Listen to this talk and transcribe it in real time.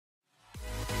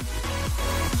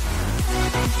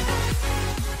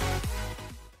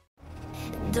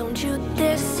Don't you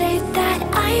dare say that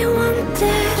I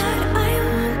wanted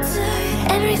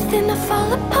everything to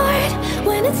fall apart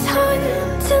when it's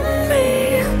haunting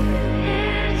me.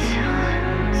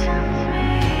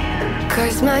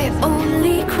 Cause my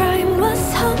only crime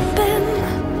was hoping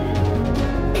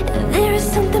there is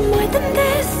something more than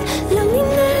this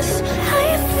loneliness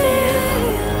I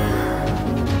feel.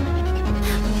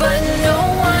 But no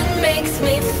one makes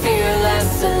me feel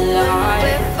less alive.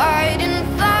 We're fighting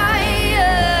fire.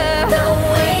 The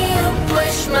way you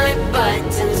push my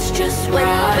buttons just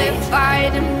right. We're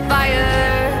fighting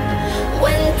fire.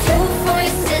 When two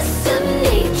voices of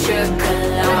nature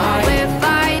collide. We're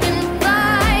fighting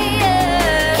fire.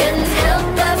 Can't help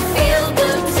but feel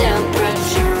the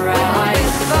temperature rise.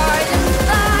 We're fighting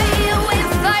fire.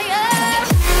 We're fire.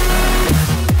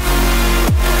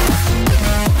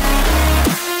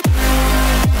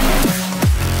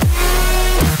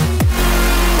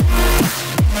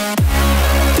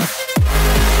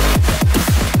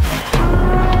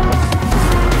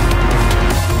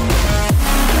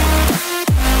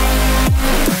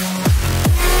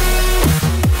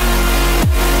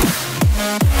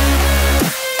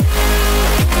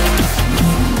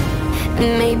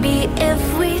 Maybe if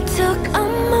we took a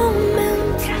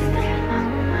moment,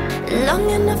 long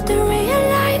enough to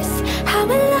realize how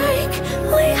alike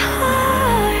we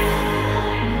are,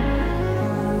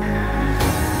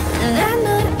 that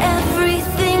not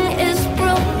everything is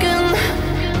broken.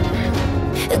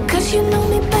 Cause you know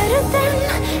me better than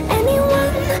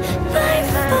anyone by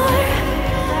far.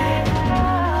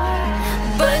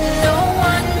 But no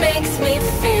one makes me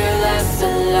feel less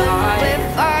alive. We're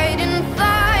fighting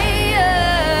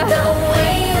fire. The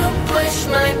way you push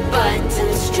my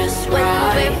buttons just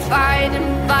right. We're fighting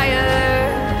fire.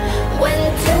 When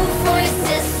two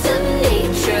voices of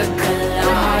nature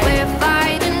collide. We're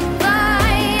fighting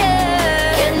fire.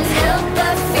 Can't help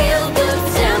but feel the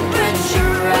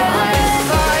temperature rise.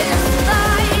 Fighting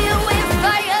fire, we're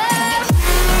fire.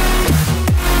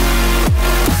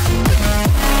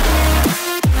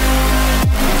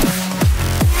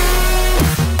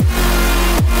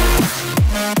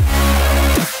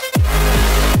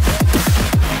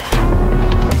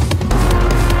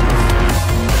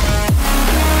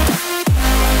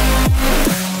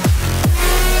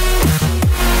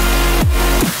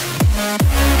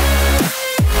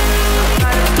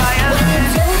 When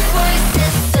two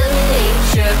voices of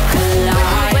nature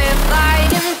collide. We're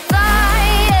fighting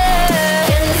fire.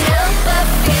 Can't help but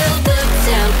feel the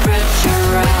temperature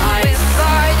rise. We're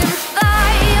fighting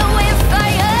fire, we're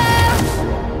fire.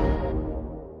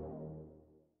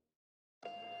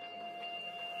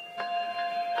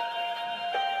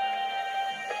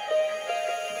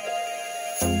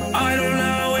 I don't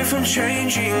know if I'm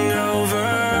changing over.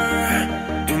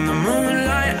 In the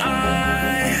moonlight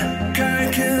I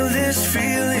can't kill this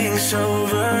feeling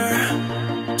sober.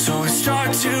 So I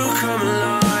start to come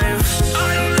alive.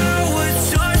 I don't know what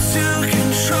starts to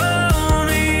control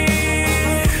me.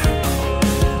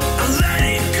 I let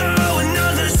it go,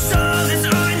 another soul is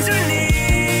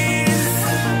underneath.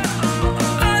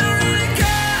 I don't really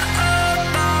care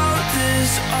about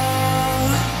this all.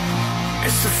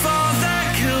 It's the fall that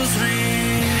kills me.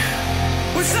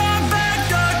 With our back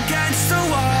against the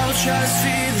wall, just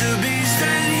feed the beast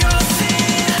and you'll see.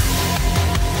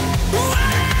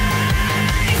 Wait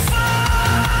for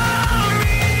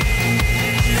me.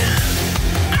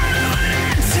 I don't wanna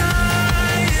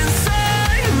die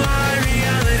inside my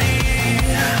reality.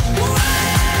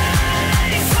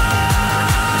 Wait for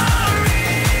me.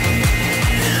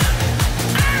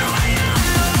 I don't want your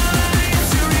mind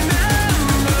to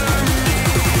remember me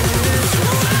this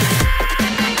way.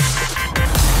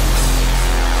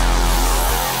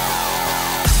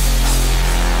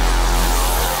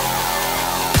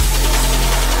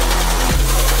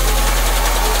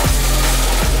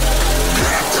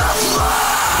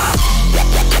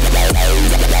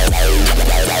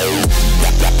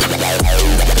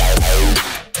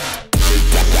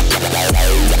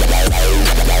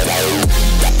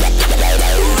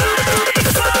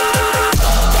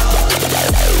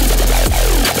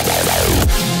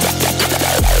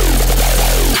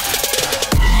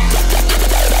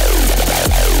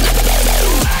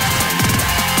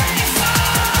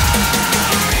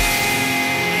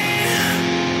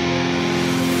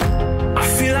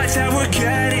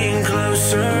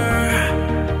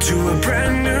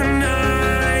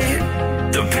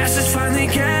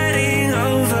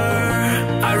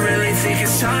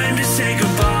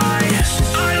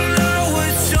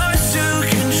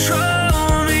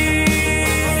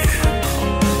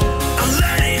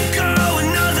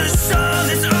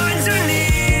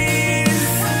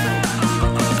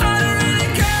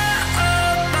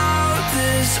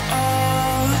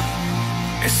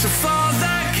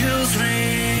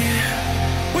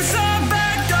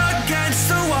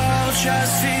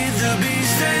 Just feed the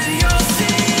beast and you'll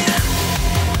see.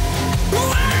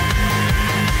 Wait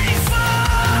for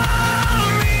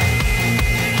me.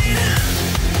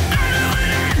 I don't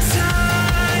enter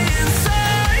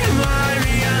inside my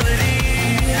reality.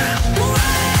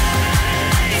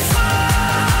 Wait for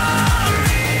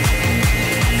me.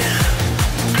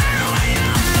 I want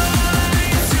your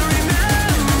mind to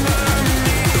remember me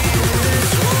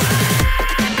this way.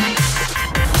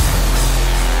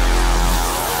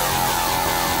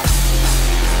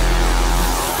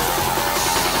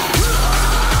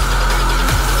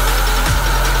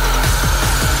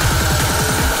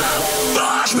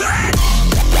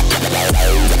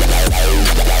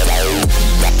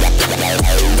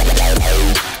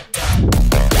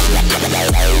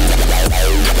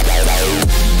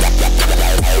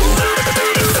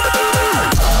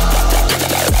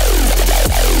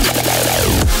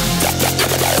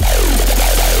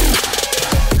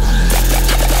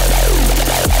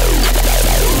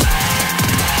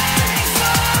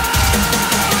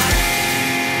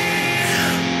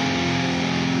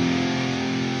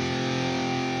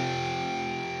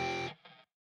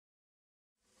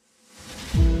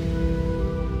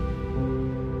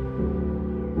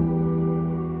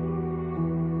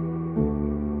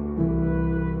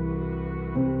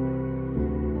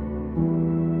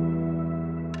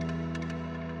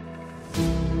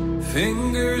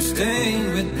 Fingers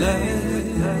stained with blood,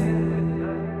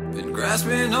 been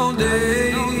grasping all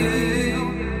day,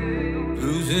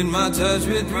 losing my touch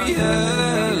with reality.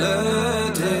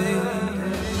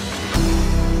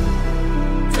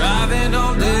 Driving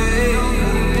all day,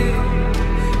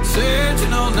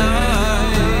 searching all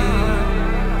night,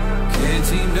 can't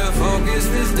seem to focus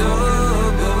this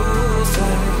double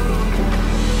sight.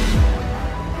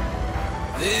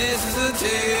 This is a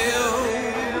tale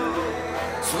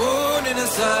sworn in a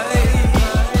sight,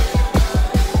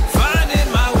 finding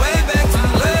my way back to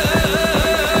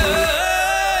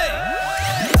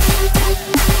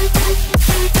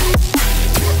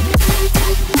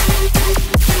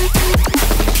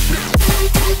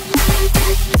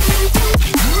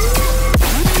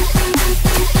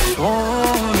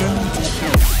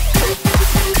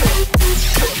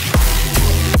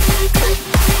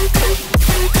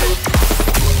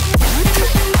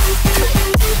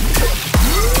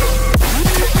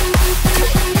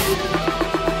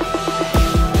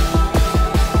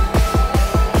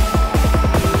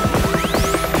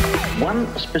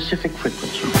specific frequency.